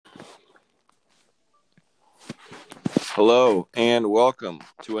Hello and welcome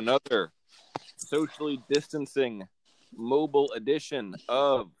to another socially distancing mobile edition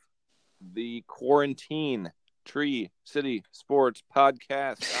of the Quarantine Tree City Sports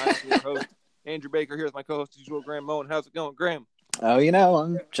Podcast. I'm your host, Andrew Baker, here with my co-host, as usual, Graham Moen. How's it going, Graham? Oh,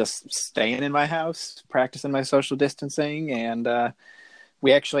 I'm just staying in my house, practicing my social distancing, and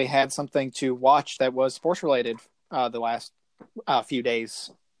we actually had something to watch that was sports-related the last few days.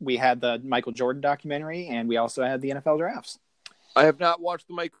 We had the Michael Jordan documentary, and we also had the NFL drafts. I have not watched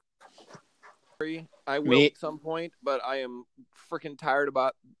the Michael Jordan. I will at some point, but I am freaking tired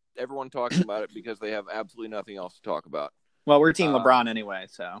about everyone talking about it because they have absolutely nothing else to talk about. Well, we're Team LeBron anyway,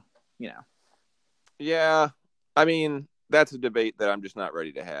 so, Yeah, I mean, that's a debate that I'm just not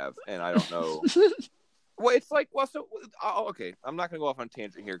ready to have, and I don't know. Well, it's like, okay, I'm not going to go off on a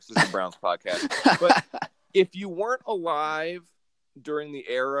tangent here because this is a Browns podcast, but if you weren't alive during the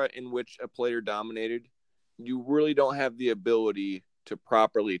era in which a player dominated, you really don't have the ability to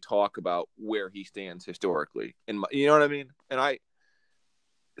properly talk about where he stands historically. You know what I mean?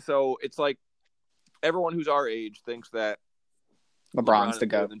 So it's like everyone who's our age thinks that LeBron's the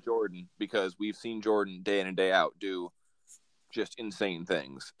better GOAT than Jordan because we've seen Jordan day in and day out do just insane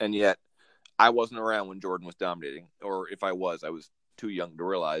things. And yet I wasn't around when Jordan was dominating, or if I was too young to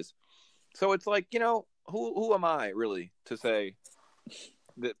realize. So it's like, who am I really to say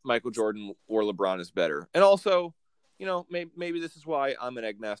that Michael Jordan or LeBron is better? And also, maybe this is why I'm an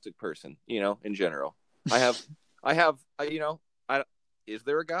agnostic person, in general. Is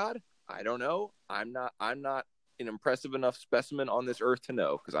there a God? I don't know. I'm not an impressive enough specimen on this earth to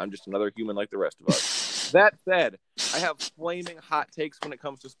know, because I'm just another human like the rest of us. That said, I have flaming hot takes when it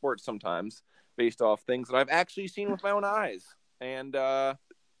comes to sports sometimes, based off things that I've actually seen with my own eyes. And,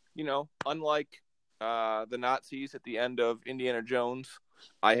 unlike the Nazis at the end of Indiana Jones,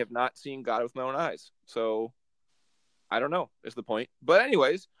 I have not seen God with my own eyes. So I don't know is the point. But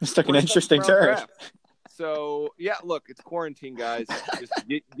anyways, it's like an interesting turn. So yeah, look, it's quarantine, guys. Just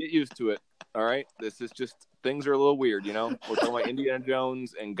get used to it. All right. This is just, things are a little weird, We're talking about Indiana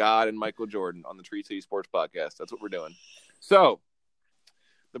Jones and God and Michael Jordan on the Tree City Sports Podcast. That's what we're doing. So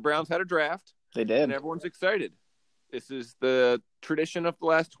the Browns had a draft. They did. And everyone's excited. This is the tradition of the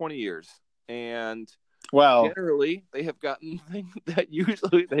last 20 years. And generally, they have gotten things that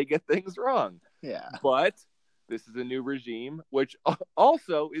usually they get things wrong. Yeah. But this is a new regime, which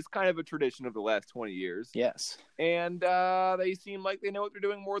also is kind of a tradition of the last 20 years. Yes. And they seem like they know what they're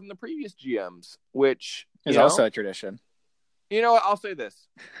doing more than the previous GMs, which is also a tradition. You know what? I'll say this.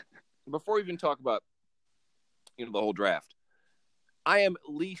 Before we even talk about, the whole draft, I am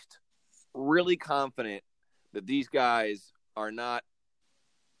at least really confident that these guys are not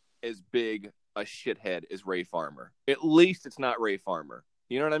as big a shithead as Ray Farmer. At least it's not Ray Farmer.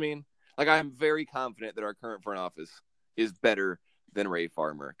 You know what I mean? Like, I'm very confident that our current front office is better than Ray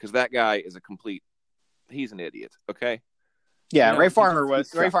Farmer, because that guy is he's an idiot. Okay. Yeah. Ray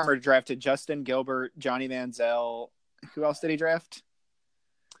Farmer drafted Justin Gilbert, Johnny Manziel. Who else did he draft?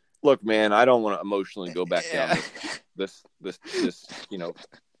 Look, man, I don't want to emotionally go back down this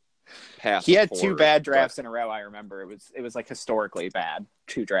path. He had two bad drafts in a row. I remember it was like historically bad.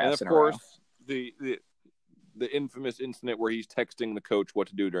 Two drafts in a row. And of course, the infamous incident where he's texting the coach what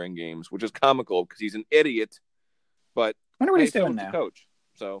to do during games, which is comical because he's an idiot. But I wonder what he's doing now. Coach,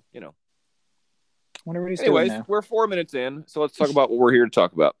 so Wonder what he's doing now. We're 4 minutes in, so let's talk about what we're here to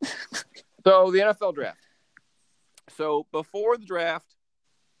talk about. So the NFL draft. So before the draft,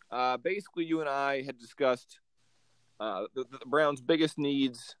 basically you and I had discussed the Browns' biggest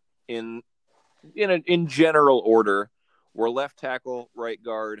needs in general order were left tackle, right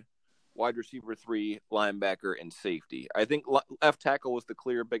guard, wide receiver 3, linebacker, and safety. I think left tackle was the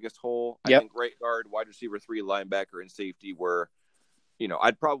clear biggest hole. Yep. I think right guard, wide receiver 3, linebacker, and safety were,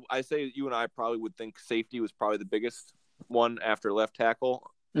 I say you and I probably would think safety was probably the biggest one after left tackle,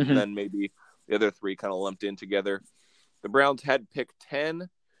 and then maybe the other 3 kind of lumped in together. The Browns had pick 10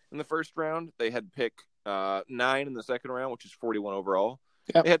 in the first round. They had pick 9 in the second round, which is 41 overall.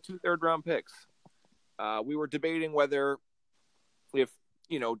 Yep. They had 2 third-round picks. We were debating whether,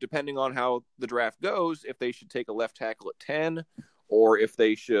 depending on how the draft goes, if they should take a left tackle at 10, or if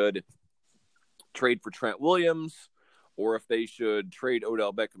they should trade for Trent Williams, or if they should trade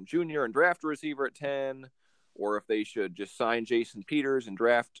Odell Beckham Jr. and draft a receiver at 10, or if they should just sign Jason Peters and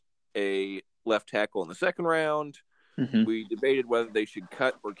draft a left tackle in the second round. Mm-hmm. We debated whether they should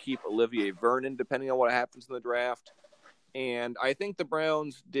cut or keep Olivier Vernon, depending on what happens in the draft. And I think the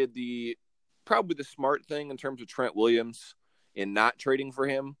Browns did probably the smart thing in terms of Trent Williams in not trading for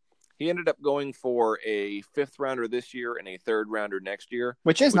him. He ended up going for a 5th rounder this year and a 3rd rounder next year.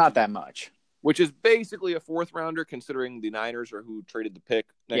 Which is not that much. which is basically a fourth rounder, considering the Niners are who traded the pick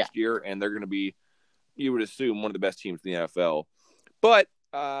next year, and they're going to be, you would assume, one of the best teams in the NFL. But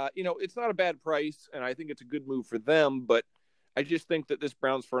it's not a bad price, and I think it's a good move for them. But I just think that this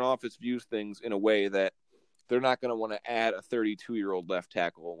Browns front office views things in a way that they're not going to want to add a 32-year-old left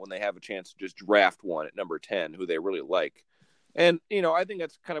tackle when they have a chance to just draft one at number 10 who they really like. And, I think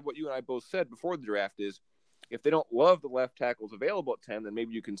that's kind of what you and I both said before the draft is if they don't love the left tackles available at 10, then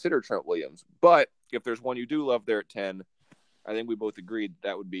maybe you consider Trent Williams. But if there's one you do love there at 10, I think we both agreed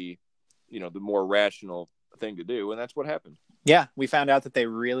that would be, the more rational thing to do. And that's what happened. Yeah, we found out that they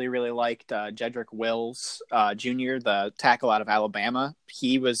really, really liked Jedrick Wills Jr., the tackle out of Alabama.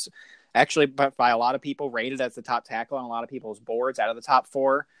 He was actually, by a lot of people, rated as the top tackle on a lot of people's boards out of the top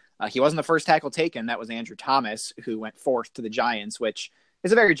 4. He wasn't the first tackle taken. That was Andrew Thomas, who went 4th to the Giants, which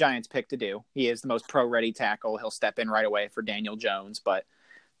is a very Giants pick to do. He is the most pro-ready tackle. He'll step in right away for Daniel Jones. But,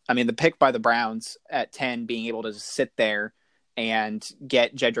 the pick by the Browns at 10, being able to sit there and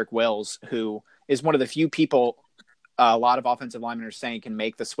get Jedrick Wills, who is one of the few people a lot of offensive linemen are saying can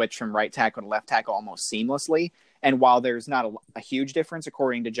make the switch from right tackle to left tackle almost seamlessly. And while there's not a huge difference,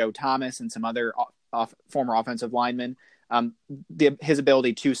 according to Joe Thomas and some other former offensive linemen, his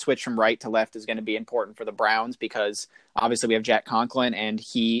ability to switch from right to left is going to be important for the Browns because obviously we have Jack Conklin, and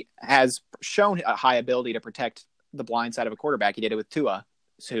he has shown a high ability to protect the blind side of a quarterback. He did it with Tua.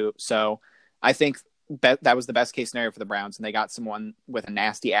 So I think that was the best case scenario for the Browns, and they got someone with a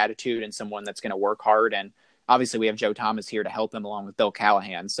nasty attitude and someone that's going to work hard. And obviously we have Joe Thomas here to help them along with Bill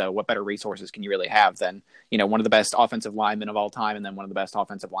Callahan. So what better resources can you really have than, one of the best offensive linemen of all time and then one of the best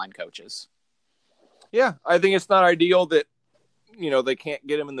offensive line coaches? Yeah, I think it's not ideal that, they can't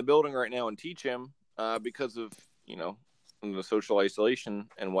get him in the building right now and teach him because of, the social isolation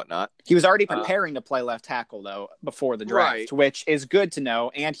and whatnot. He was already preparing to play left tackle, though, before the draft, right, which is good to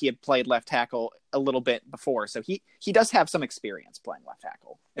know. And he had played left tackle a little bit before. So he does have some experience playing left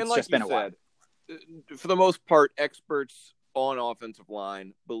tackle. It's and like just been a while. For the most part, experts on offensive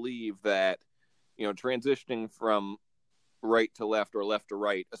line believe that, transitioning from right to left or left to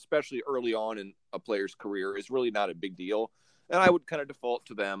right, especially early on in a player's career, is really not a big deal. And I would kind of default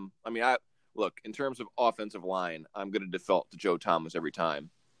to them. Look, in terms of offensive line, I'm going to default to Joe Thomas every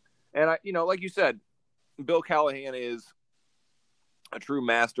time. And like you said, Bill Callahan is a true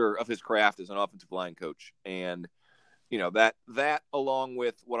master of his craft as an offensive line coach. And, that along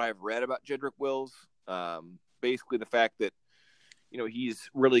with what I've read about Jedrick Wills, basically the fact that, he's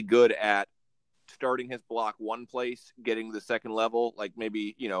really good at starting his block one place, getting to the second level, like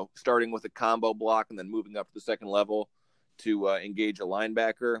maybe, starting with a combo block and then moving up to the second level to engage a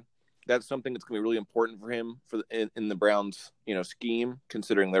linebacker. That's something that's going to be really important for him in the Browns, scheme,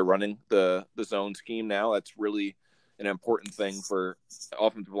 considering they're running the zone scheme now. That's really an important thing for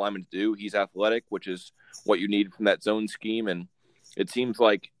offensive linemen to do. He's athletic, which is what you need from that zone scheme. And it seems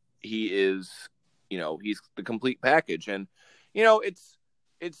like he is, he's the complete package. And, it's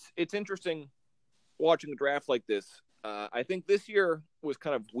interesting watching a draft like this. I think this year was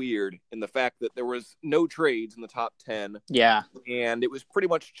kind of weird in the fact that there was no trades in the top 10. Yeah. And it was pretty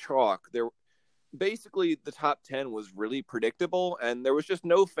much chalk. Basically the top 10 was really predictable, and there was just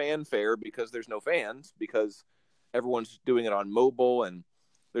no fanfare because there's no fans, because everyone's doing it on mobile, and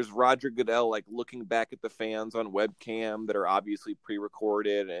there's Roger Goodell looking back at the fans on webcam that are obviously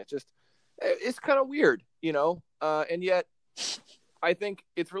pre-recorded, and it's kind of weird, and yet I think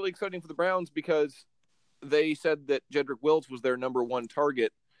it's really exciting for the Browns because they said that Jedrick Wills was their number one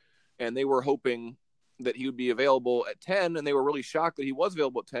target, and they were hoping that he would be available at 10, and they were really shocked that he was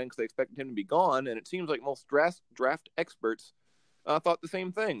available at 10 because they expected him to be gone, and it seems like most draft experts thought the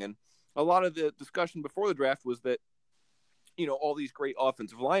same thing. And a lot of the discussion before the draft was that, all these great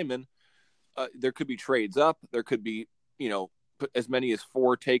offensive linemen, there could be trades up, there could be, as many as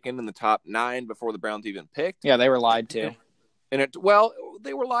 4 taken in the top 9 before the Browns even picked. Yeah, they were lied to. And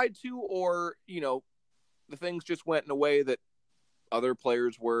they were lied to, or, the things just went in a way that other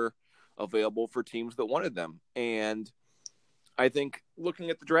players were available for teams that wanted them. And I think looking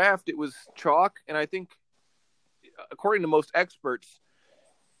at the draft, it was chalk. And I think according to most experts,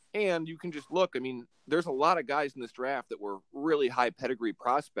 and you can just look, there's a lot of guys in this draft that were really high pedigree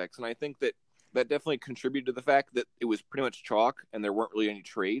prospects. And I think that definitely contributed to the fact that it was pretty much chalk and there weren't really any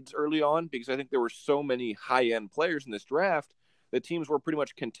trades early on, because I think there were so many high end players in this draft that teams were pretty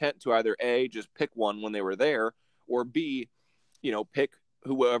much content to either A, just pick one when they were there, or B, pick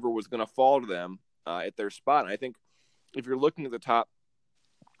whoever was going to fall to them at their spot. And I think if you're looking at the top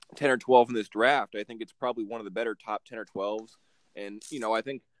 10 or 12 in this draft, I think it's probably one of the better top 10 or 12s. And, I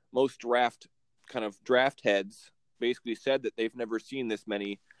think most draft heads basically said that they've never seen this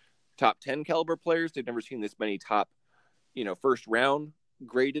many top 10 caliber players. They've never seen this many top, first round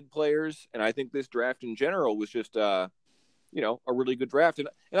graded players. And I think this draft in general was just, a really good draft. And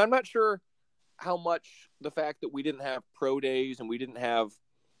I'm not sure how much the fact that we didn't have pro days and we didn't have,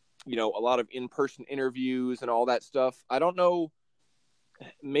 a lot of in-person interviews and all that stuff. I don't know.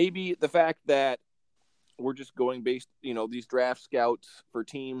 Maybe the fact that we're just going based, these draft scouts for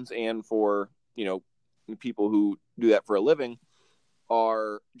teams and for, people who do that for a living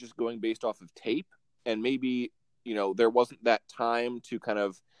are just going based off of tape. And maybe, there wasn't that time to kind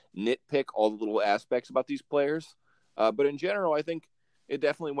of nitpick all the little aspects about these players. But in general, I think it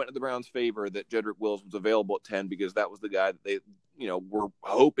definitely went in the Browns' favor that Jedrick Wills was available at 10 because that was the guy that they, were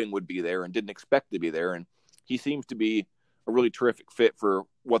hoping would be there and didn't expect to be there. And he seems to be a really terrific fit for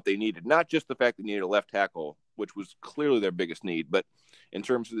what they needed. Not just the fact they needed a left tackle, which was clearly their biggest need, but in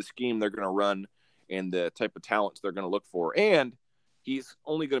terms of the scheme they're going to run and the type of talents they're going to look for. And he's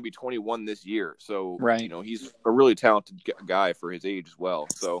only going to be 21 this year. So, right. He's a really talented guy for his age as well.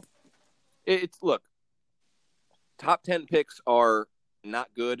 So look, top 10 picks are not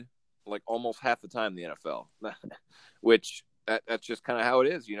good like almost half the time in the NFL, which that's just kind of how it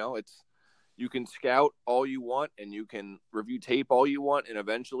is. You can scout all you want and you can review tape all you want. And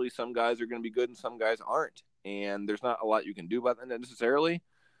eventually some guys are going to be good and some guys aren't. And there's not a lot you can do about that necessarily.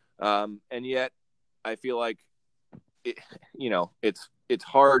 And yet I feel like it's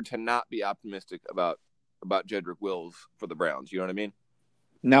hard to not be optimistic about Jedrick Wills for the Browns. You know what I mean?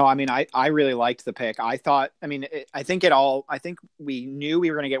 No, I mean, I really liked the pick. I think we knew we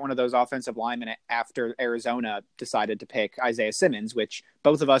were going to get one of those offensive linemen after Arizona decided to pick Isaiah Simmons, which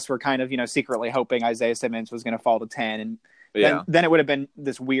both of us were kind of, secretly hoping Isaiah Simmons was going to fall to 10. And then it would have been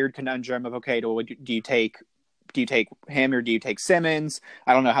this weird conundrum of, okay, do you take him or do you take Simmons?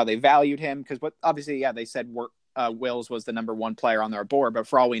 I don't know how they valued him because they said Wills was the number one player on their board, but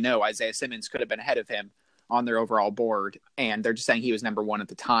for all we know, Isaiah Simmons could have been ahead of him on their overall board, and they're just saying he was number one at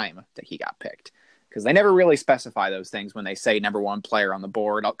the time that he got picked because they never really specify those things when they say number one player on the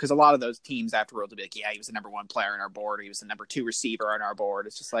board, because a lot of those teams afterwards will be like, yeah, he was the number one player on our board, or he was the number two receiver on our board.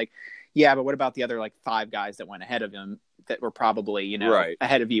 It's just like, yeah, but what about the other like five guys that went ahead of him that were probably right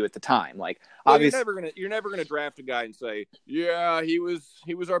ahead of you at the time? Like, obviously, you're never gonna draft a guy and say, yeah, he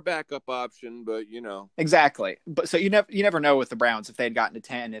was our backup option, but exactly. But so you never know with the Browns if they had gotten to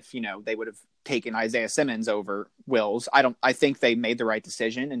 10, if they would have taken Isaiah Simmons over Wills. I think they made the right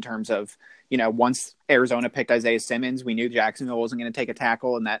decision in terms of once Arizona picked Isaiah Simmons, we knew Jacksonville wasn't going to take a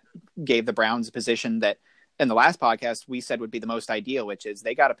tackle, and that gave the Browns a position that in the last podcast we said would be the most ideal, which is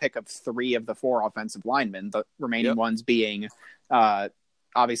they got a pick of 3 of the 4 offensive linemen, the remaining ones being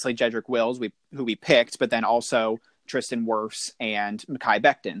obviously Jedrick Wills, who we picked, but then also Tristan Wirfs and Mekhi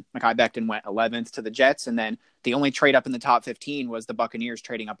Becton. Mekhi Becton went 11th to the Jets, and then the only trade up in the top 15 was the Buccaneers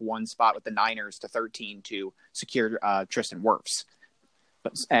trading up one spot with the Niners to 13 to secure Tristan Wirfs.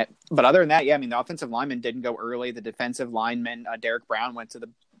 But other than that, yeah, I mean, the offensive lineman didn't go early. The defensive lineman, Derek Brown, went to the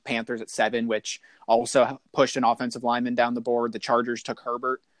Panthers at 7, which also pushed an offensive lineman down the board. The Chargers took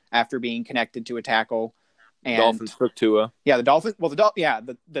Herbert after being connected to a tackle. And Dolphins took Tua. Yeah, the Dolphins. Well,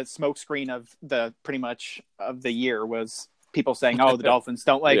 the smoke screen of the pretty much of the year was people saying, "Oh, the Dolphins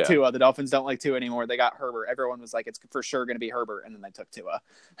don't like Tua. The Dolphins don't like Tua anymore. They got Herbert." Everyone was like, "It's for sure going to be Herbert," and then they took Tua.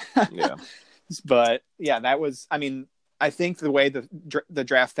 Yeah, but yeah, that was. I mean, I think the way the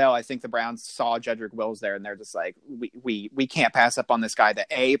draft fell, I think the Browns saw Jedrick Wills there, and they're just like, we can't pass up on this guy that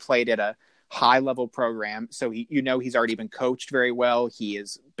played at a high level program, so he's already been coached very well. He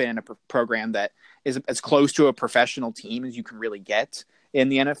has been in a program that is as close to a professional team as you can really get in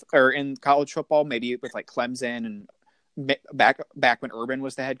the NFL or in college football. Maybe with like Clemson and back when Urban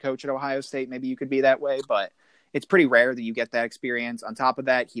was the head coach at Ohio State, maybe you could be that way, but it's pretty rare that you get that experience. On top of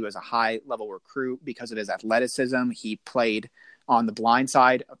that, he was a high-level recruit because of his athleticism. He played on the blind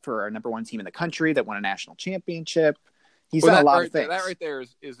side for a number one team in the country that won a national championship. He's done a lot of things. That right there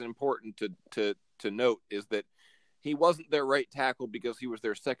is important to note, is that he wasn't their right tackle because he was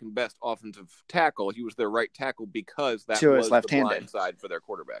their second best offensive tackle. He was their right tackle because that was left-handed. The blind side for their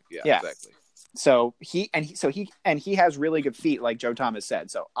quarterback. Yeah, exactly. So he has really good feet, like Joe Thomas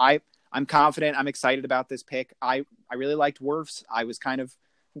said. So I'm confident. I'm excited about this pick. I really liked Wirfs. I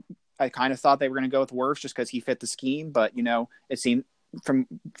kind of thought they were going to go with Wirfs just because he fit the scheme. But, it seemed from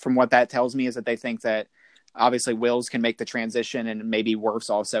what that tells me is that they think that obviously Wills can make the transition, and maybe Wirfs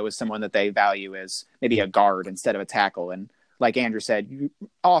also is someone that they value as maybe a guard instead of a tackle. And like Andrew said,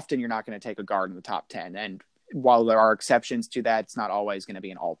 you're not going to take a guard in the top 10. And while there are exceptions to that, it's not always going to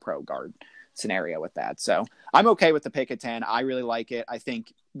be an all-pro guard scenario with that. So I'm okay with the pick at 10. I really like it. I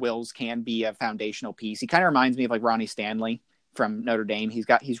think Wills can be a foundational piece. He kind of reminds me of like Ronnie Stanley from Notre Dame.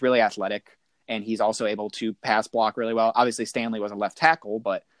 He's really athletic, and he's also able to pass block really well. Obviously, Stanley was a left tackle,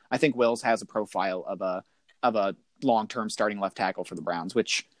 but I think Wills has a profile of a long-term starting left tackle for the Browns,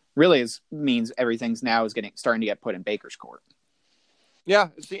 which really means everything's now is starting to get put in Baker's court. Yeah,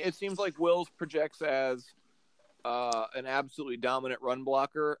 it seems like Wills projects as an absolutely dominant run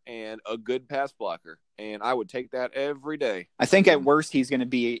blocker and a good pass blocker, and I would take that every day. I think at worst he's going to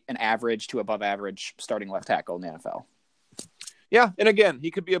be an average to above average starting left tackle in the NFL. Yeah, and again,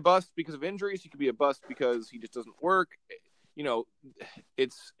 he could be a bust because of injuries. He could be a bust because he just doesn't work. You know,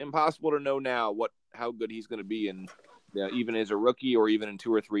 it's impossible to know now how good he's going to be in even as a rookie or even in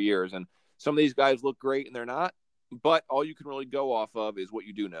 2 or 3 years. And some of these guys look great and they're not, but all you can really go off of is what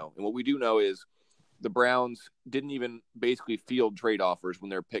you do know. And what we do know is the Browns didn't even basically field trade offers when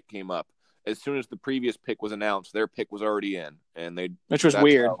their pick came up. As soon as the previous pick was announced, their pick was already in, and which was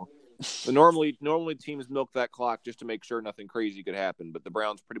weird. Normally teams milk that clock just to make sure nothing crazy could happen, but the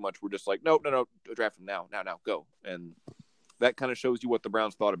Browns pretty much were just like, no, draft him now, go. And that kind of shows you what the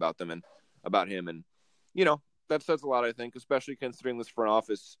Browns thought about them and about him. And, you know, that says a lot, I think, especially considering this front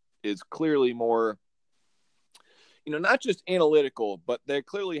office is clearly more, you know, not just analytical, but they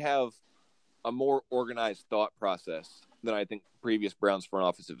clearly have a more organized thought process than I think previous Browns front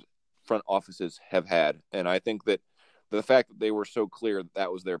offices have had. And I think that the fact that they were so clear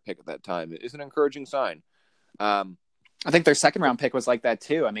that was their pick at that time is an encouraging sign. I think their second round pick was like that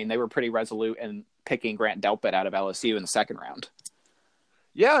too. I mean, they were pretty resolute in picking Grant Delpit out of LSU in the second round.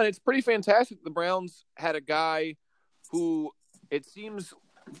 Yeah, and it's pretty fantastic. The Browns had a guy who it seems,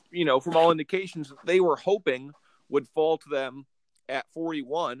 you know, from all indications, they were hoping would fall to them at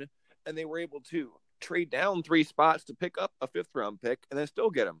 41, and they were able to trade down 3 spots to pick up a 5th round pick and then still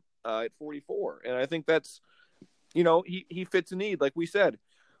get him at 44. And I think that's, you know, he fits a need. Like we said,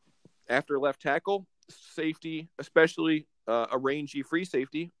 after left tackle, safety, especially a rangy free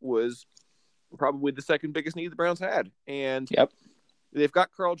safety, was probably the second biggest need the Browns had. And they've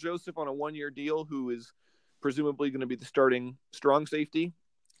got Carl Joseph on a 1-year deal, who is presumably going to be the starting strong safety.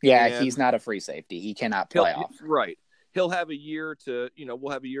 Yeah, and he's not a free safety. He cannot play off. Right. He'll have a year to, you know,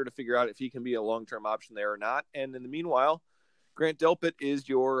 we'll have a year to figure out if he can be a long-term option there or not. And in the meanwhile, Grant Delpit is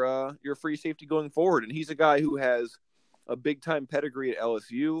your free safety going forward. And he's a guy who has a big-time pedigree at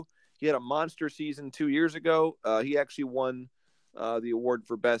LSU. He had a monster season 2 years ago. He actually won the award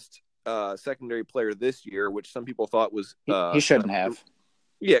for best secondary player this year, which some people thought was he shouldn't have.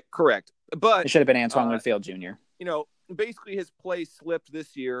 Yeah, correct. But it should have been Antoine Winfield Jr. You know, basically his play slipped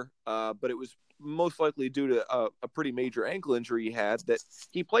this year, but it was most likely due to a pretty major ankle injury he had that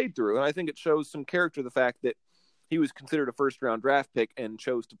he played through. And I think it shows some character, the fact that he was considered a first-round draft pick and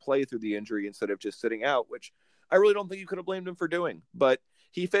chose to play through the injury instead of just sitting out, which I really don't think you could have blamed him for doing. But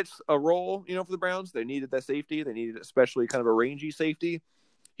he fits a role, you know, for the Browns. They needed that safety. They needed especially kind of a rangy safety.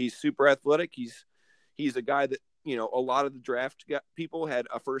 He's super athletic. He's a guy that, you know, a lot of the draft people had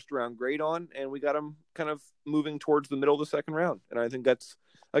a first-round grade on, and we got him kind of moving towards the middle of the second round. And I think that's,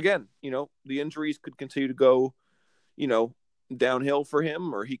 again, you know, the injuries could continue to go, you know, downhill for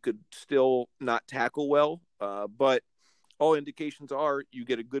him, or he could still not tackle well. But all indications are you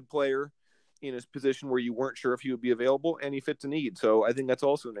get a good player in his position where you weren't sure if he would be available, and he fits a need. So I think that's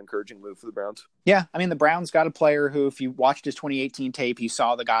also an encouraging move for the Browns. Yeah, I mean, the Browns got a player who, if you watched his 2018 tape, you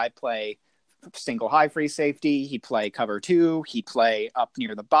saw the guy play single high free safety. He'd play cover 2. He'd play up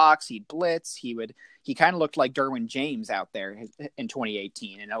near the box. He'd blitz. He kind of looked like Derwin James out there in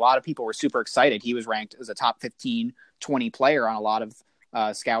 2018. And a lot of people were super excited. He was ranked as a top 15, 20 player on a lot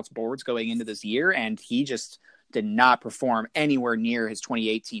of scouts boards going into this year. And he just did not perform anywhere near his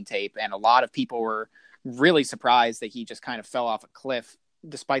 2018 tape. And a lot of people were really surprised that he just kind of fell off a cliff,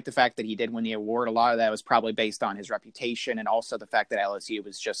 despite the fact that he did win the award. A lot of that was probably based on his reputation and also the fact that LSU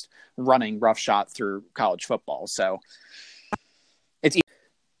was just running roughshod through college football. So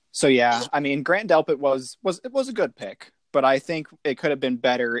yeah, I mean, Grant Delpit was a good pick, but I think it could have been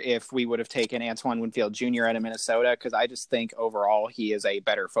better if we would have taken Antoine Winfield Jr. out of Minnesota, because I just think overall he is a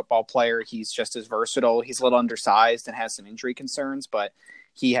better football player. He's just as versatile. He's a little undersized and has some injury concerns, but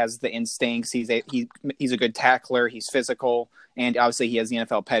he has the instincts. He's a good tackler. He's physical, and obviously he has the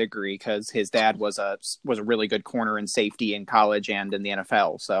NFL pedigree because his dad was a really good corner and safety in college and in the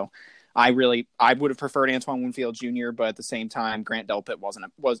NFL. So I would have preferred Antoine Winfield Jr., but at the same time, Grant Delpit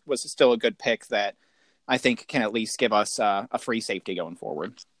was still a good pick that I think can at least give us a free safety going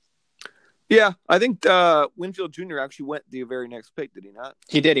forward. Yeah, I think Winfield Jr. actually went the very next pick, did he not?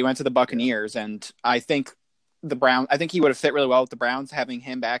 He did. He went to the Buccaneers, and I think he would have fit really well with the Browns having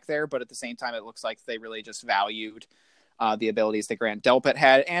him back there, but at the same time, it looks like they really just valued the abilities that Grant Delpit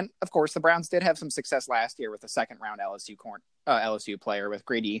had. And, of course, the Browns did have some success last year with a second-round LSU player with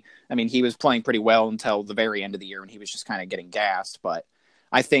Grady. I mean, he was playing pretty well until the very end of the year when he was just kind of getting gassed. But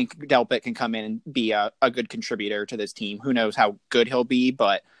I think Delpit can come in and be a good contributor to this team. Who knows how good he'll be,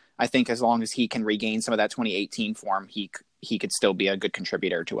 but I think as long as he can regain some of that 2018 form, he could still be a good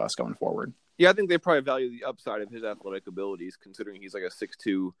contributor to us going forward. Yeah, I think they probably value the upside of his athletic abilities, considering he's like a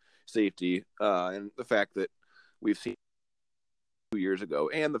 6'2" safety, and the fact that we've seen 2 years ago,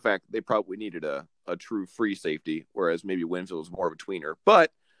 and the fact that they probably needed a true free safety, whereas maybe Winfield was more of a tweener.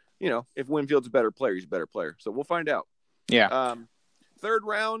 But, if Winfield's a better player, he's a better player. So we'll find out. Yeah. Third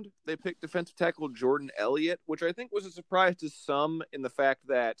round, they picked defensive tackle Jordan Elliott, which I think was a surprise to some in the fact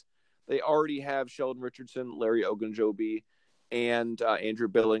that they already have Sheldon Richardson, Larry Ogunjobi, and Andrew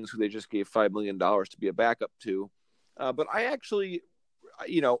Billings, who they just gave $5 million to be a backup to. But I actually,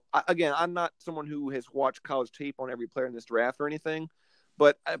 again, I'm not someone who has watched college tape on every player in this draft or anything,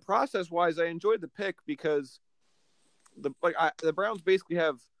 but process-wise, I enjoyed the pick because the Browns basically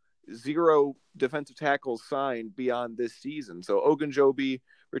have 0 defensive tackles signed beyond this season. So Ogunjobi,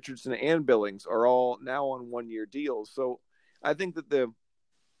 Richardson, and Billings are all now on 1-year deals. So I think that the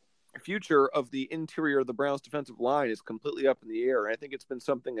future of the interior of the Browns defensive line is completely up in the air. And I think it's been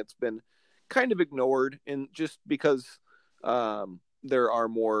something that's been kind of ignored, and just because there are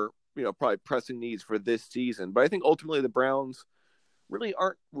more, probably pressing needs for this season. But I think ultimately the Browns really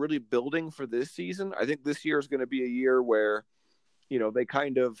aren't really building for this season. I think this year is going to be a year where, they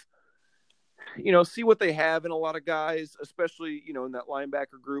kind of, see what they have in a lot of guys, especially, in that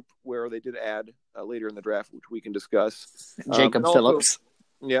linebacker group where they did add later in the draft, which we can discuss. Jacob Phillips.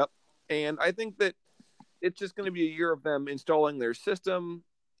 Yep. And I think that it's just going to be a year of them installing their system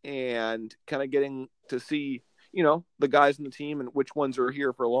and kind of getting to see, the guys in the team and which ones are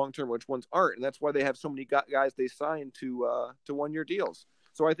here for long term, which ones aren't. And that's why they have so many guys they signed to 1-year deals.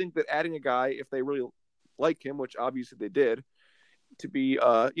 So I think that adding a guy, if they really like him, which obviously they did, to be,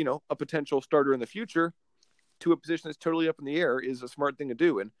 a potential starter in the future to a position that's totally up in the air is a smart thing to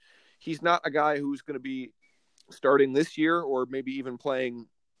do. And he's not a guy who's going to be starting this year or maybe even playing,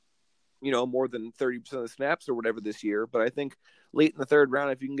 more than 30% of the snaps or whatever this year. But I think late in the third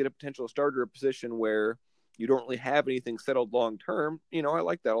round, if you can get a potential starter, a position where you don't really have anything settled long-term, I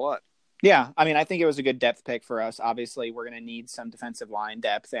like that a lot. Yeah, I mean, I think it was a good depth pick for us. Obviously, we're going to need some defensive line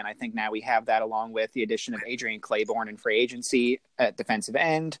depth, and I think now we have that along with the addition of Adrian Claiborne in free agency at defensive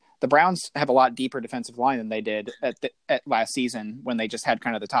end. The Browns have a lot deeper defensive line than they did at last season when they just had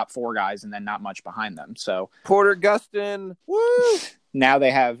kind of the top 4 guys and then not much behind them. So Porter Gustin, woo! Now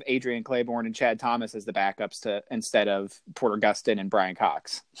they have Adrian Claiborne and Chad Thomas as the backups instead of Porter Gustin and Brian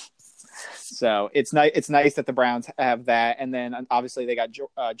Cox. So it's nice. It's nice that the Browns have that, and then obviously they got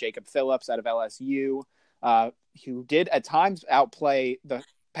Jacob Phillips out of LSU, who did at times outplay the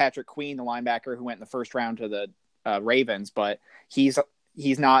Patrick Queen, the linebacker who went in the first round to the Ravens. But he's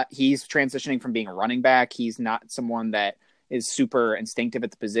transitioning from being a running back. He's not someone that is super instinctive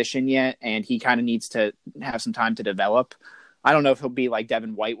at the position yet, and he kind of needs to have some time to develop. I don't know if he'll be like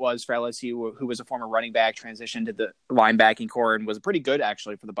Devin White was for LSU, who was a former running back, transitioned to the linebacking core and was pretty good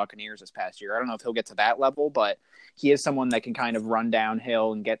actually for the Buccaneers this past year. I don't know if he'll get to that level, but he is someone that can kind of run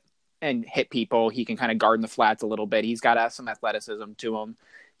downhill and hit people. He can kind of guard in the flats a little bit. He's got some athleticism to him.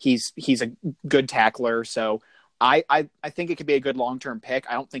 He's a good tackler. So I think it could be a good long-term pick.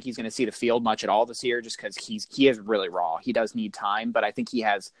 I don't think he's going to see the field much at all this year just because he is really raw. He does need time, but I think he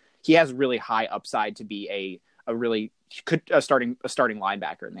has really high upside to be a starting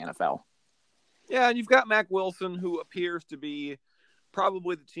linebacker in the NFL. Yeah, and you've got Mack Wilson, who appears to be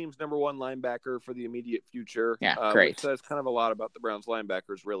probably the team's number 1 linebacker for the immediate future. Yeah, great. Which says kind of a lot about the Browns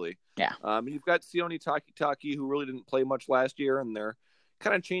linebackers, really. Yeah. You've got Sione Takitaki, who really didn't play much last year, and they're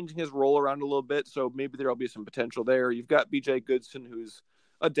kind of changing his role around a little bit, so maybe there'll be some potential there. You've got B.J. Goodson, who's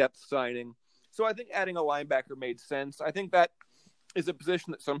a depth signing. So I think adding a linebacker made sense. I think that is a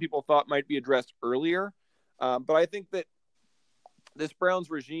position that some people thought might be addressed earlier. But I think that this Browns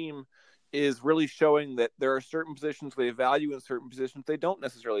regime is really showing that there are certain positions they value and certain positions they don't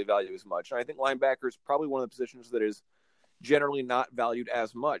necessarily value as much. And I think linebacker is probably one of the positions that is generally not valued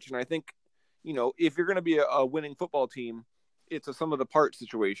as much. And I think, if you're going to be a winning football team, it's a sum of the parts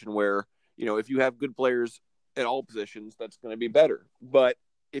situation where, if you have good players at all positions, that's going to be better. But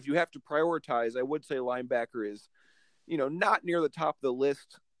if you have to prioritize, I would say linebacker is, not near the top of the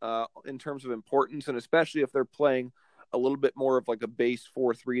list in terms of importance, and especially if they're playing a little bit more of like a base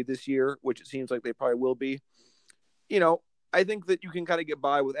 4-3 this year, which it seems like they probably will be. I think that you can kind of get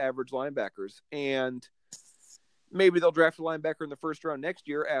by with average linebackers. And, maybe they'll draft a linebacker in the first round next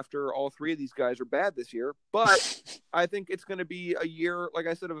year after all three of these guys are bad this year. But I think it's going to be a year, like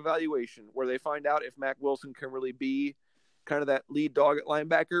I said, of evaluation where they find out if Mack Wilson can really be kind of that lead dog at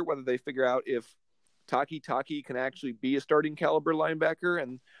linebacker, whether they figure out if Taki can actually be a starting caliber linebacker.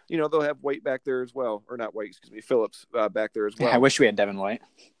 And, they'll have White back there as well. Or not White, excuse me, Phillips back there as well. Yeah, I wish we had Devin White.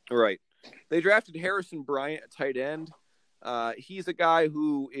 Right. They drafted Harrison Bryant at tight end. He's a guy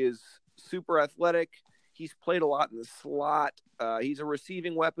who is super athletic. He's played a lot in the slot. He's a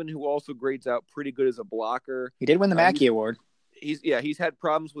receiving weapon who also grades out pretty good as a blocker. He did win the Mackey Award. He's had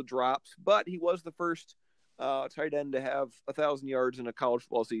problems with drops, but he was the first tight end to have 1,000 yards in a college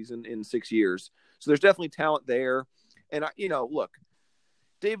football season in 6 years. So there's definitely talent there. And, look,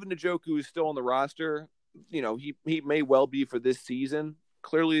 David Njoku is still on the roster. He may well be for this season.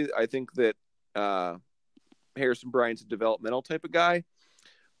 Clearly, I think that Harrison Bryant's a developmental type of guy.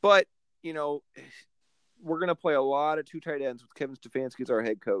 But, we're going to play a lot of two tight ends with Kevin Stefanski as our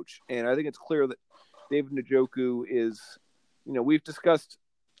head coach. And I think it's clear that David Njoku is, we've discussed,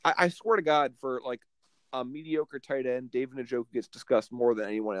 I swear to God, for like a mediocre tight end, David Njoku gets discussed more than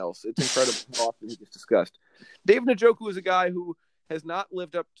anyone else. It's incredible how often he gets discussed. David Njoku is a guy who has not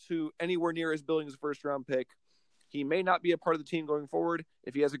lived up to anywhere near his billing as a first-round pick. He may not be a part of the team going forward.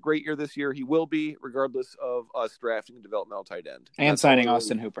 If he has a great year this year, he will be, regardless of us drafting a developmental tight end. And signing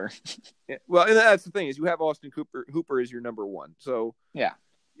Austin Hooper. Yeah. Well, and that's the thing, is you have Austin Hooper. Hooper is your number one. So yeah,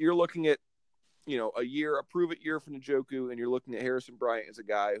 you're looking at, a prove-it year for Njoku, and you're looking at Harrison Bryant as a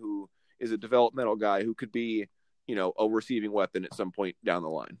guy who is a developmental guy who could be, a receiving weapon at some point down the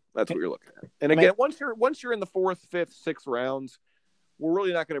line. That's what you're looking at. And again, once you're in the 4th, 5th, 6th rounds, we're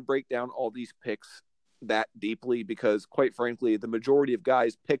really not going to break down all these picks that deeply because, quite frankly, the majority of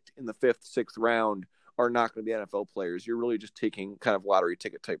guys picked in the 5th, 6th round are not going to be NFL players. You're really just taking kind of lottery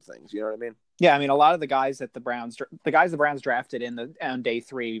ticket type things. You know what I mean? Yeah, I mean, a lot of the guys that the Browns drafted on day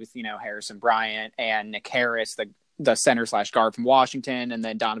 3 with, Harrison Bryant and Nick Harris, the center / guard from Washington, and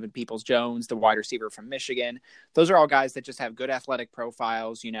then Donovan Peoples-Jones, the wide receiver from Michigan. Those are all guys that just have good athletic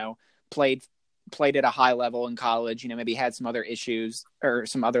profiles, played at a high level in college, maybe had some other issues or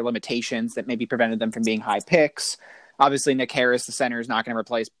some other limitations that maybe prevented them from being high picks. Obviously, Nick Harris, the center, is not going to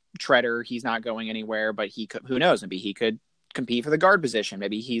replace Treader. He's not going anywhere, but who knows? Maybe he could compete for the guard position.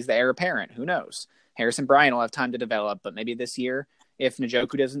 Maybe he's the heir apparent. Who knows? Harrison Bryant will have time to develop, but maybe this year, if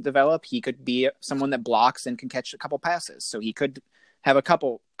Njoku doesn't develop, he could be someone that blocks and can catch a couple passes. So he could have a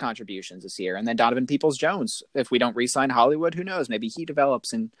couple contributions this year. And then Donovan Peoples-Jones, if we don't re-sign Hollywood, who knows? Maybe he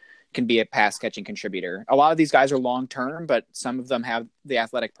develops and can be a pass-catching contributor. A lot of these guys are long-term, but some of them have the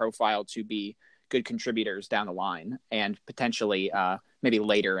athletic profile to be good contributors down the line and potentially maybe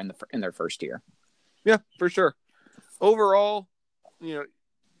later in their first year. Yeah, for sure. Overall,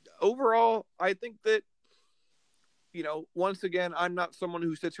 I think that, once again, I'm not someone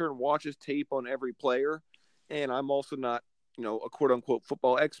who sits here and watches tape on every player, and I'm also not, a quote-unquote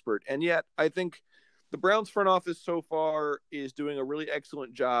football expert. And yet, I think the Browns front office so far is doing a really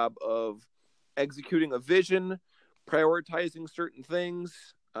excellent job of executing a vision, prioritizing certain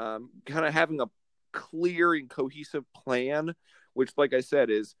things, kind of having a clear and cohesive plan, which, like I said,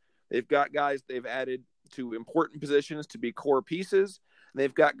 is they've got guys they've added to important positions to be core pieces.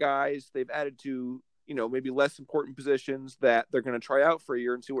 They've got guys they've added to, maybe less important positions that they're going to try out for a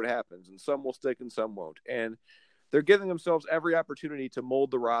year and see what happens. And some will stick and some won't. And they're giving themselves every opportunity to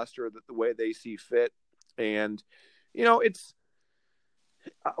mold the roster the way they see fit. And,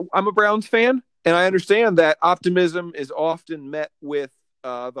 I'm a Browns fan, and I understand that optimism is often met with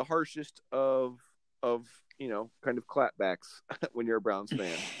the harshest of kind of clapbacks when you're a Browns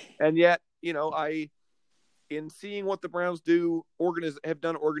fan. And yet, in seeing what the Browns have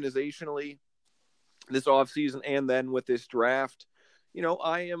done organizationally this offseason and then with this draft,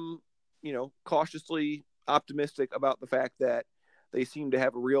 I am, cautiously optimistic about the fact that they seem to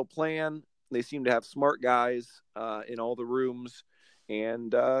have a real plan. They seem to have smart guys in all the rooms.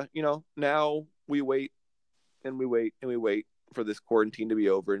 And, now we wait and we wait and we wait for this quarantine to be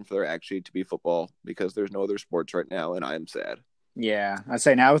over and for there actually to be football because there's no other sports right now. And I am sad. Yeah. I'd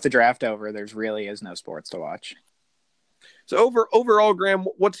say now with the draft over, there's really is no sports to watch. So overall, Graham,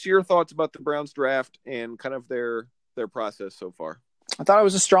 what's your thoughts about the Browns draft and kind of their process so far? I thought it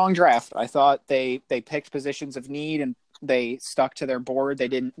was a strong draft. I thought they picked positions of need and they stuck to their board.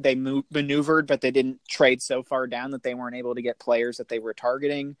 They maneuvered, but they didn't trade so far down that they weren't able to get players that they were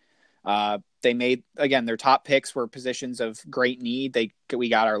targeting. They made, again, their top picks were positions of great need. We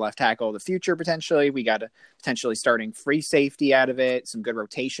got our left tackle of the future potentially. We got a potentially starting free safety out of it, some good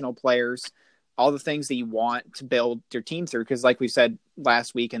rotational players, all the things that you want to build your team through. Because like we said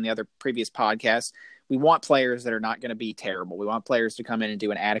last week in the other previous podcasts, we want players that are not going to be terrible. We want players to come in and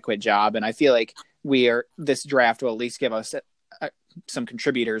do an adequate job. And I feel like this draft will at least give us some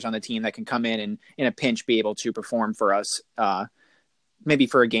contributors on the team that can come in and in a pinch be able to perform for us, maybe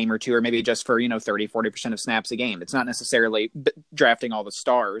for a game or two, or maybe just for, 30-40% of snaps a game. It's not necessarily drafting all the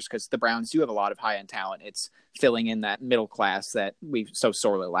stars, because the Browns do have a lot of high-end talent. It's filling in that middle class that we so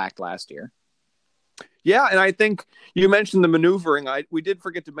sorely lacked last year. Yeah, and I think you mentioned the maneuvering. We did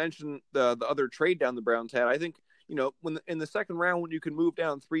forget to mention the other trade down the Browns had. I think, when in the second round, when you can move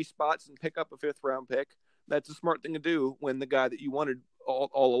down 3 spots and pick up a 5th-round pick, that's a smart thing to do when the guy that you wanted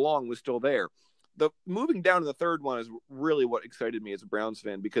all along was still there. The moving down to the 3rd one is really what excited me as a Browns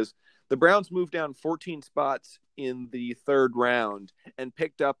fan, because the Browns moved down 14 spots in the 3rd round and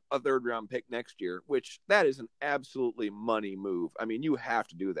picked up a 3rd-round pick next year, which that is an absolutely money move. I mean, you have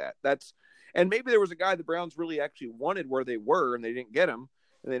to do that. And maybe there was a guy the Browns really actually wanted where they were, and they didn't get him,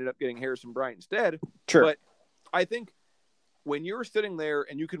 and they ended up getting Harrison Bryant instead. Sure. But I think when you're sitting there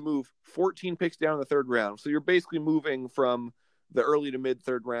and you can move 14 picks down in the 3rd round, so you're basically moving from the early to mid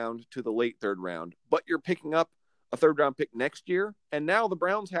 3rd round to the late 3rd round, but you're picking up a 3rd-round pick next year, and now the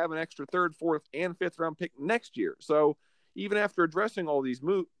Browns have an extra 3rd, 4th, and 5th-round pick next year. So even after addressing all these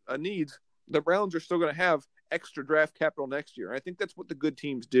needs, the Browns are still going to have extra draft capital next year. And I think that's what the good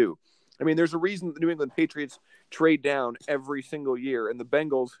teams do. I mean, there's a reason the New England Patriots trade down every single year, and the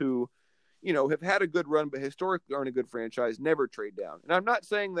Bengals, who, have had a good run but historically aren't a good franchise, never trade down. And I'm not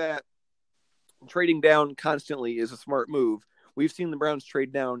saying that trading down constantly is a smart move. We've seen the Browns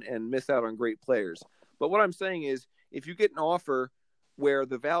trade down and miss out on great players. But what I'm saying is, if you get an offer where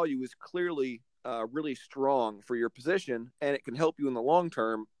the value is clearly really strong for your position and it can help you in the long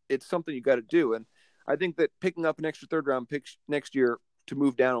term, it's something you got to do. And I think that picking up an extra 3rd-round pick next year to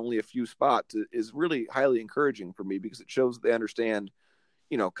move down only a few spots is really highly encouraging for me, because it shows that they understand,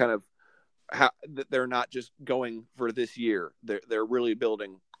 kind of how that they're not just going for this year. They're really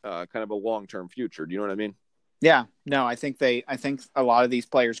building kind of a long-term future. Do you know what I mean? Yeah, no, I think a lot of these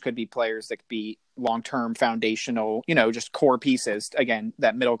players could be players that could be long-term foundational, just core pieces. Again,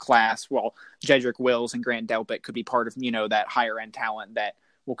 that middle class. Well, Jedrick Wills and Grant Delpit could be part of, that higher end talent that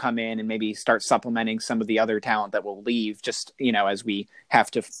will come in and maybe start supplementing some of the other talent that will leave, just, as we have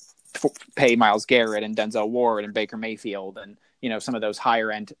to pay Myles Garrett and Denzel Ward and Baker Mayfield and, some of those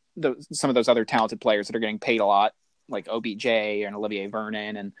higher end, some of those other talented players that are getting paid a lot, like OBJ and Olivier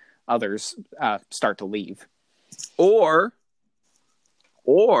Vernon and others start to leave. Or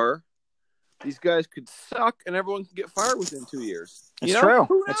these guys could suck and everyone can get fired within 2 years. It's true.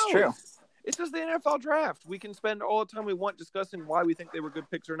 It's true. It's just the NFL draft. We can spend all the time we want discussing why we think they were good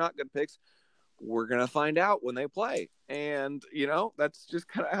picks or not good picks. We're going to find out when they play. And, that's just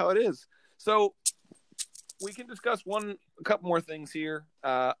kind of how it is. So we can discuss a couple more things here.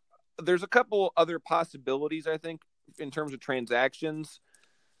 There's a couple other possibilities, I think, in terms of transactions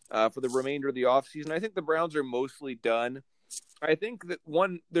for the remainder of the offseason. I think the Browns are mostly done. I think that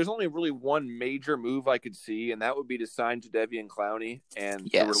there's only really one major move I could see, and that would be to sign Jadeveon Clowney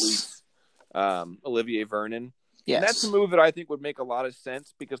and to release Olivier Vernon. Yes. And that's a move that I think would make a lot of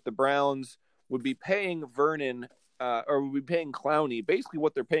sense, because the Browns would be paying Vernon or would be paying Clowney basically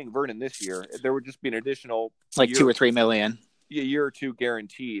what they're paying Vernon this year. There would just be an additional like $2 or $3 million. A year or two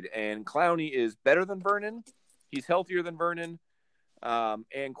guaranteed. And Clowney is better than Vernon. He's healthier than Vernon.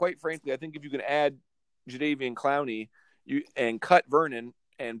 And quite frankly, I think if you can add Jadeveon Clowney and cut Vernon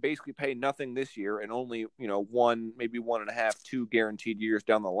and basically pay nothing this year and only, 1, maybe 1.5, 2 guaranteed years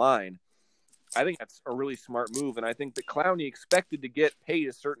down the line, I think that's a really smart move. And I think that Clowney expected to get paid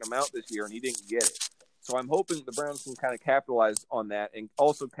a certain amount this year and he didn't get it. So I'm hoping the Browns can kind of capitalize on that and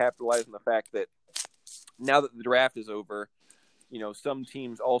also capitalize on the fact that now that the draft is over, some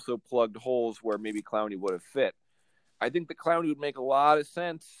teams also plugged holes where maybe Clowney would have fit. I think that Clowney would make a lot of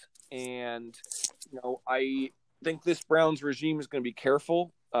sense. And, I think this Browns regime is going to be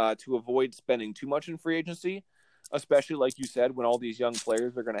careful to avoid spending too much in free agency, especially, like you said, when all these young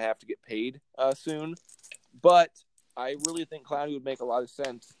players are going to have to get paid soon. But I really think Clowney would make a lot of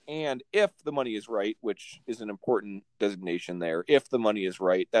sense. And if the money is right, which is an important designation there, if the money is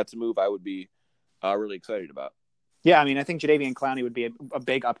right, that's a move I would be really excited about. Yeah, I mean, I think Jadeveon Clowney would be a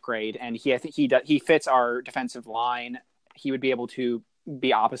big upgrade, and I think he fits our defensive line. He would be able to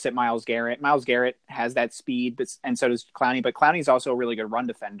be opposite Myles Garrett. Myles Garrett has that speed, and so does Clowney. But Clowney's also a really good run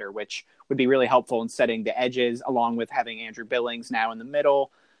defender, which would be really helpful in setting the edges, along with having Andrew Billings now in the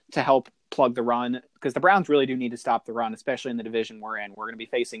middle to help plug the run. Because the Browns really do need to stop the run, especially in the division we're in. We're going to be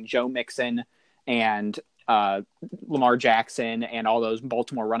facing Joe Mixon and Lamar Jackson and all those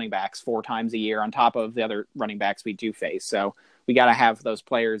Baltimore running backs 4 times a year on top of the other running backs we do face. So we got to have those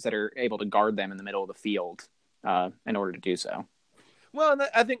players that are able to guard them in the middle of the field in order to do so. Well, and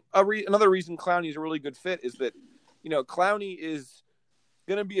I think another reason Clowney is a really good fit is that, Clowney is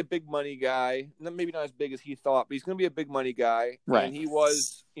going to be a big money guy. Maybe not as big as he thought, but he's going to be a big money guy. Right. And he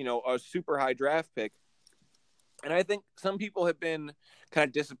was, a super high draft pick. And I think some people have been kind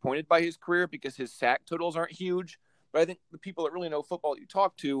of disappointed by his career because his sack totals aren't huge. But I think the people that really know football that you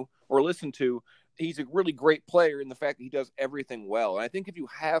talk to or listen to, he's a really great player in the fact that he does everything well. And I think if you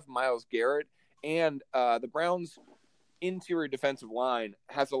have Myles Garrett and the Browns' interior defensive line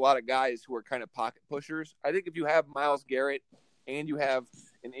has a lot of guys who are kind of pocket pushers. I think if you have Myles Garrett and you have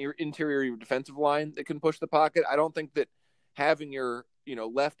an interior defensive line that can push the pocket, I don't think that having your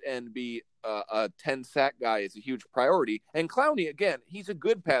left end be a 10 sack guy is a huge priority. And Clowney, again, he's a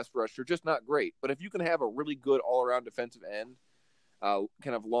good pass rusher, just not great. But if you can have a really good all around defensive end,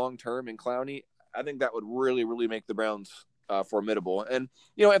 kind of long term in Clowney, I think that would really, really make the Browns formidable. And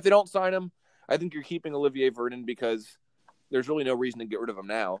if they don't sign him, I think you're keeping Olivier Vernon because there's really no reason to get rid of him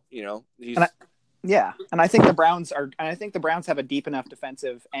now. He's. And I think the Browns have a deep enough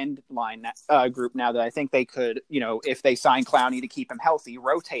defensive end line group now that I think they could, if they sign Clowney to keep him healthy,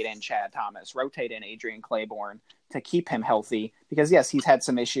 rotate in Chad Thomas, rotate in Adrian Claiborne to keep him healthy. Because yes, he's had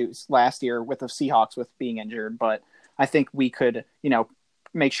some issues last year with the Seahawks with being injured, but I think we could,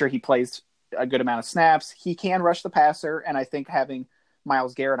 make sure he plays a good amount of snaps. He can rush the passer, and I think having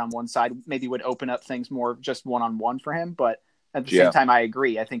Myles Garrett on one side maybe would open up things more just one-on-one for him. But at the same time, I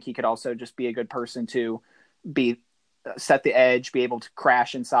agree. I think he could also just be a good person to set the edge, be able to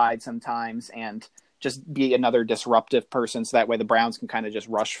crash inside sometimes, and just be another disruptive person. So that way the Browns can kind of just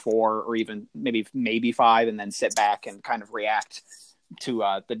rush 4 or even maybe 5 and then sit back and kind of react to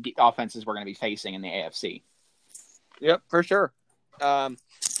the offenses we're going to be facing in the AFC. Yep, for sure.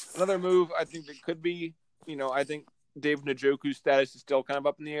 Another move I think that could be, I think David Njoku's status is still kind of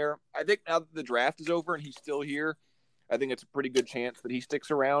up in the air. I think now that the draft is over and he's still here, I think it's a pretty good chance that he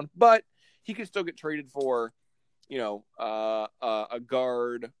sticks around. But he could still get traded for, a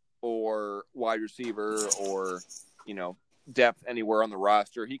guard or wide receiver or, depth anywhere on the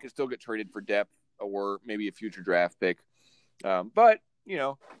roster. He could still get traded for depth or maybe a future draft pick. But,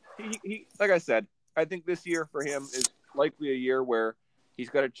 he like I said, I think this year for him is likely a year where he's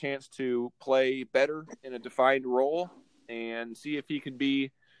got a chance to play better in a defined role and see if he could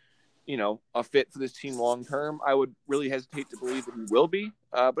be, a fit for this team long term. I would really hesitate to believe that he will be,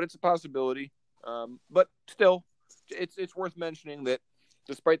 but it's a possibility. But still, it's worth mentioning that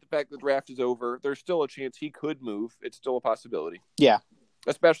despite the fact the draft is over, there's still a chance he could move. It's still a possibility. Yeah.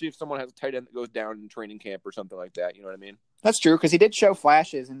 Especially if someone has a tight end that goes down in training camp or something like that. You know what I mean? That's true, because he did show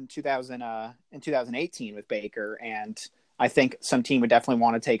flashes in 2018 with Baker, and I think some team would definitely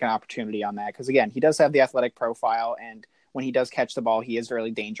want to take an opportunity on that because, again, he does have the athletic profile, and when he does catch the ball, he is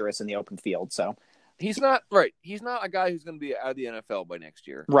really dangerous in the open field. So he's not right. He's not a guy who's going to be out of the NFL by next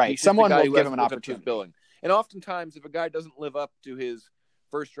year. Right. Someone will give him an opportunity. Billing. And oftentimes, if a guy doesn't live up to his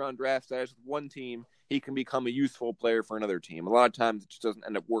first-round draft status with one team, he can become a useful player for another team. A lot of times, it just doesn't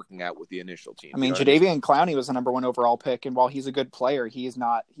end up working out with the initial team. I mean, Jadeveon Clowney was the number 1 overall pick, and while he's a good player, he's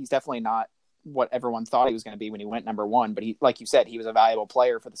definitely not what everyone thought he was going to be when he went number 1. But he, like you said, he was a valuable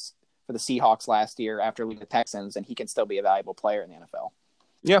player for the Seahawks last year after leaving the Texans, and he can still be a valuable player in the NFL.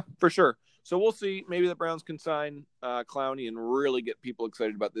 Yeah, for sure. So we'll see. Maybe the Browns can sign Clowney and really get people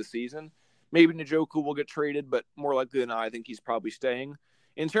excited about this season. Maybe Njoku will get traded, but more likely than not, I think he's probably staying.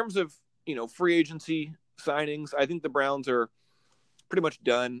 In terms of, free agency signings, I think the Browns are pretty much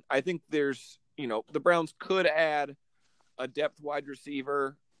done. I think there's, the Browns could add a depth wide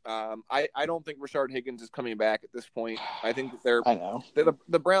receiver. I don't think Rashard Higgins is coming back at this point. I think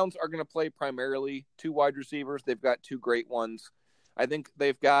the Browns are going to play primarily 2 wide receivers. They've got 2 great ones. I think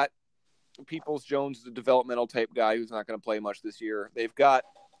they've got Peoples-Jones, the developmental type guy who's not going to play much this year. They've got,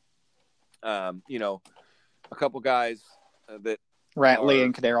 a couple guys that Ratley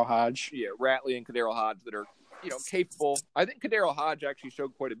and KhaDarel Hodge. Yeah, Ratley and KhaDarel Hodge that are, capable. I think KhaDarel Hodge actually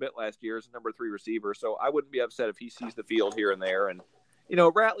showed quite a bit last year as a number 3 receiver, so I wouldn't be upset if he sees the field here and there. And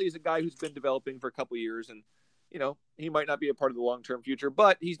Ratley is a guy who's been developing for a couple of years, and, he might not be a part of the long-term future,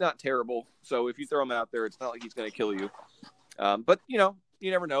 but he's not terrible. So if you throw him out there, it's not like he's going to kill you. But, you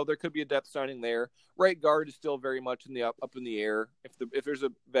never know. There could be a depth signing there. Right guard is still very much up in the air. If there's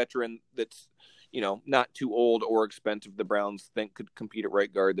a veteran that's, not too old or expensive, the Browns think could compete at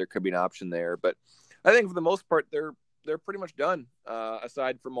right guard, there could be an option there. But I think for the most part, they're pretty much done,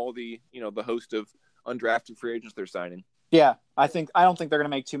 aside from all the, the host of undrafted free agents they're signing. Yeah, I don't think they're going to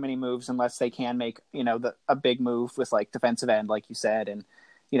make too many moves unless they can make, a big move with like defensive end, like you said, and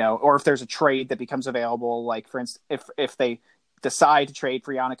or if there's a trade that becomes available, like for instance, if they decide to trade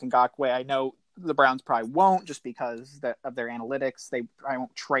for Yannick Ngakoue. I know the Browns probably won't just because of their analytics. They probably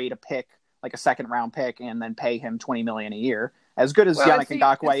won't trade a pick, like a second-round pick, and then pay him $20 million a year. As good as Yannick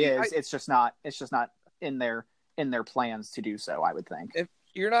Ngakoue is, it's just not in their plans to do so, I would think.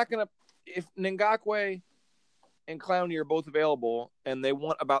 If Ngakoue and Clowney are both available and they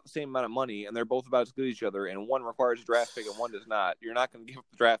want about the same amount of money and they're both about as good as each other and one requires a draft pick and one does not, you're not going to give up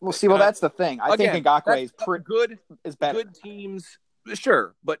the draft pick. Well, that's the thing. I think Ngakoue is better. Good teams,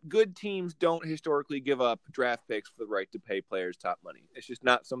 sure, but good teams don't historically give up draft picks for the right to pay players top money. It's just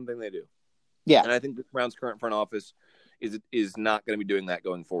not something they do. Yeah. And I think the Browns' current front office is not going to be doing that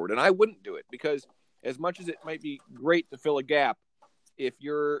going forward. And I wouldn't do it because as much as it might be great to fill a gap, if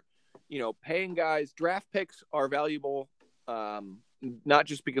you're, paying guys, draft picks are valuable, not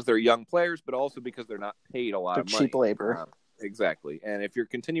just because they're young players, but also because they're not paid a lot of money. Cheap labor. Exactly. And if you're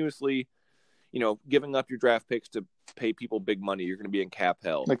continuously, giving up your draft picks to pay people big money, you're going to be in cap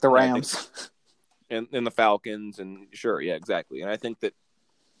hell. Like the Rams. And the Falcons. And sure, yeah, exactly. And I think that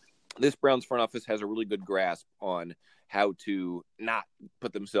this Browns front office has a really good grasp on how to not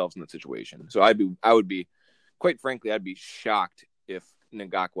put themselves in that situation. So I'd be, quite frankly, I'd be shocked if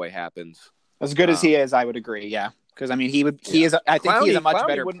Ngakoue happens. As good as he is, I would agree. Yeah, because I mean, he is. I think he is a much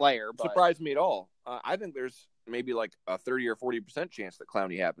better player. But... surprise me at all. I think there's maybe like a 30 or 40% chance that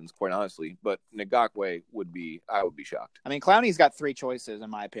Clowney happens. Quite honestly, but Ngakoue I would be shocked. I mean, Clowney's got three choices in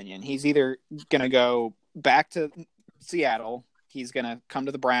my opinion. He's either going to go back to Seattle, he's going to come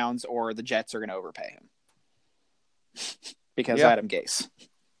to the Browns, or the Jets are going to overpay him because Adam Gase.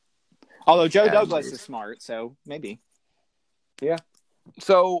 Although Joe Douglas is smart, so maybe. Yeah.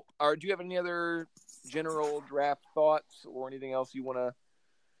 So, do you have any other general draft thoughts or anything else you want to,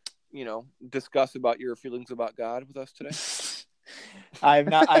 discuss about your feelings about God with us today? I have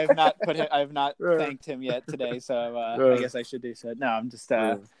not thanked him yet today, so I guess I should do so. No, I'm just.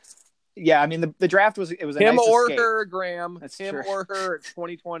 Yeah, I mean the draft was a him nice or escape. her, Graham. That's him true. or her. It's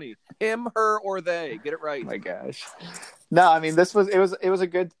 2020. Him, her, or they. Get it right. Oh my gosh. No, I mean it was a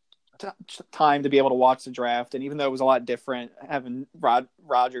good time to be able to watch the draft, and even though it was a lot different, having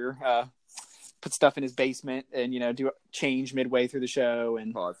Roger put stuff in his basement and do change midway through the show,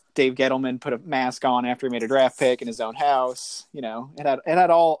 and Dave Gettleman put a mask on after he made a draft pick in his own house. It had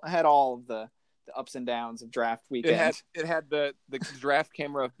all of the ups and downs of draft weekend. It had the draft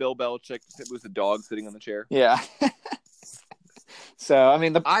camera of Bill Belichick. It was a dog sitting on the chair. Yeah. So, I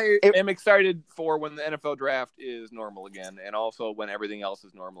mean, I am excited for when the NFL draft is normal again, and also when everything else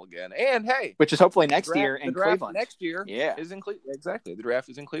is normal again. And hey, which is hopefully next year in Cleveland. Next year, is in Cleveland. Exactly, the draft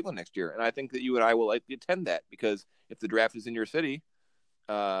is in Cleveland next year, and I think that you and I will likely attend that because if the draft is in your city,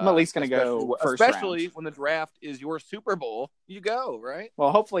 I'm at least going to go first especially round. When the draft is your Super Bowl, you go right.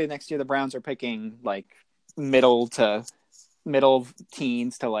 Well, hopefully next year the Browns are picking like middle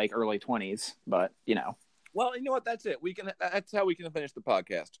teens to like early 20s, but Well, you know what? That's it. That's how we can finish the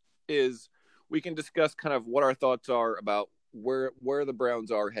podcast. Is we can discuss kind of what our thoughts are about where the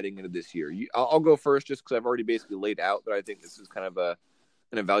Browns are heading into this year. I'll go first just because I've already basically laid out that I think this is kind of an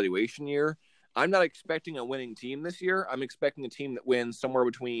evaluation year. I'm not expecting a winning team this year. I'm expecting a team that wins somewhere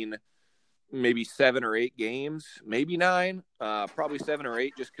between maybe 7 or 8 games, maybe 9, probably 7 or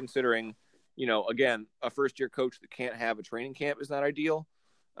 8. Just considering, again, a first-year coach that can't have a training camp is not ideal.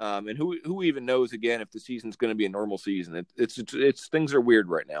 And who even knows again if the season's going to be a normal season? It's things are weird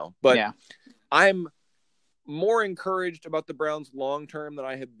right now. But yeah. I'm more encouraged about the Browns long term than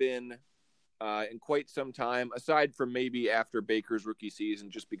I have been in quite some time. Aside from maybe after Baker's rookie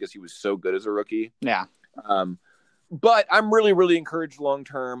season, just because he was so good as a rookie. Yeah. But I'm really, really encouraged long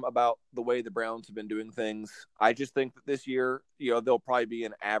term about the way the Browns have been doing things. I just think that this year, they'll probably be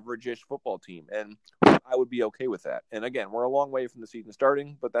an average-ish football team, and I would be okay with that. And again, we're a long way from the season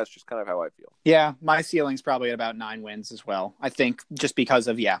starting, but that's just kind of how I feel. Yeah, my ceiling's probably at about 9 wins as well. I think just because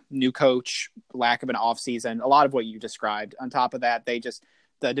of new coach, lack of an off season, a lot of what you described. On top of that,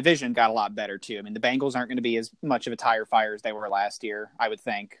 the division got a lot better too. I mean, the Bengals aren't going to be as much of a tire fire as they were last year, I would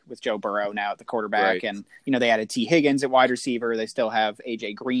think, with Joe Burrow now at the quarterback. Right. And, they added T. Higgins at wide receiver. They still have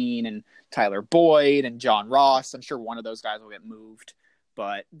A.J. Green and Tyler Boyd and John Ross. I'm sure one of those guys will get moved,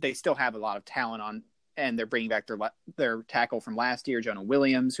 but they still have a lot of talent on, and they're bringing back their tackle from last year, Jonah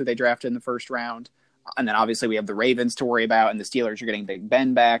Williams, who they drafted in the first round. And then obviously we have the Ravens to worry about, and the Steelers are getting Big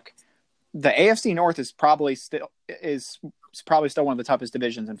Ben back. The AFC North is probably still one of the toughest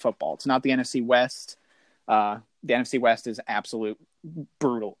divisions in football. It's not the NFC West. The NFC West is absolutely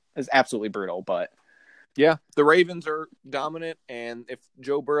brutal, but yeah, the Ravens are dominant, and if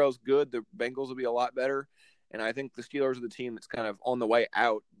Joe Burrow's good, the Bengals will be a lot better. And I think the Steelers are the team that's kind of on the way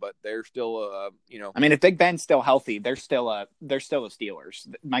out, but they're still, I mean, if Big Ben's still healthy, they're still the Steelers.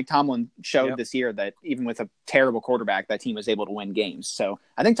 Mike Tomlin showed this year that even with a terrible quarterback, that team was able to win games. So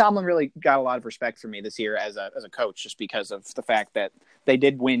I think Tomlin really got a lot of respect for me this year as a coach, just because of the fact that they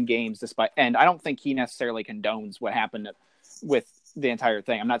did win games despite. And I don't think he necessarily condones what happened with the entire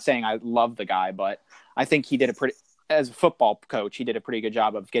thing. I'm not saying I love the guy, but I think he did as a football coach, he did a pretty good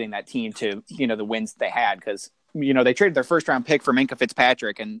job of getting that team to, the wins they had. Because, they traded their first round pick for Minkah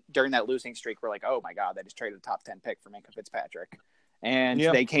Fitzpatrick. And during that losing streak, we're like, oh my God, they just traded a top 10 pick for Minkah Fitzpatrick. And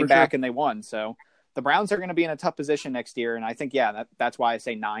they came back and they won. So the Browns are going to be in a tough position next year. And I think, that's why I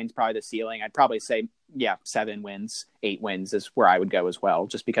say 9's probably the ceiling. I'd probably say, 7 wins, 8 wins is where I would go as well,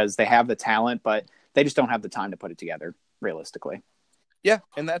 just because they have the talent, but they just don't have the time to put it together realistically. Yeah,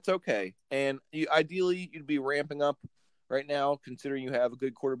 and that's okay. And ideally, you'd be ramping up right now, considering you have a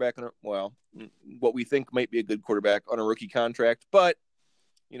good quarterback what we think might be a good quarterback on a rookie contract. But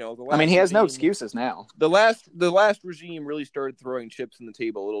he has no excuses now. The last regime really started throwing chips on the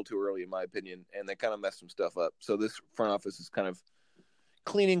table a little too early, in my opinion, and they kind of messed some stuff up. So this front office is kind of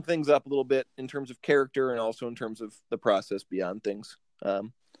cleaning things up a little bit in terms of character and also in terms of the process beyond things.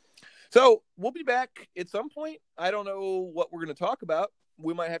 So we'll be back at some point. I don't know what we're going to talk about.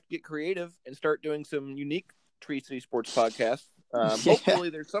 We might have to get creative and start doing some unique Tree City Sports podcasts. Hopefully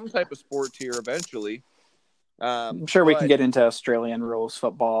there's some type of sports here eventually. I'm sure we can get into Australian rules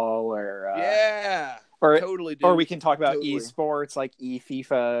football or totally. Or we can talk about esports like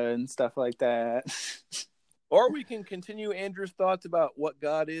eFIFA and stuff like that. Or we can continue Andrew's thoughts about what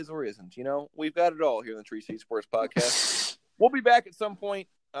God is or isn't. We've got it all here in the Tree City Sports podcast. We'll be back at some point.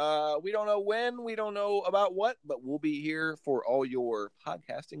 We don't know when, we don't know about what, but we'll be here for all your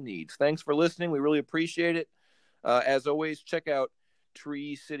podcasting needs. Thanks for listening. We really appreciate it. As always, check out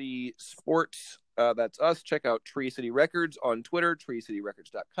Tree City Sports. That's us. Check out Tree City Records on Twitter,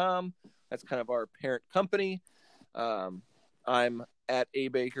 treecityrecords.com. That's kind of our parent company. I'm at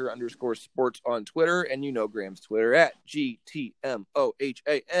 @abaker_sports on Twitter, and Graham's Twitter at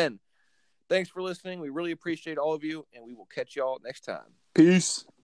GTMOHAN. Thanks for listening. We really appreciate all of you, and we will catch y'all next time. Peace.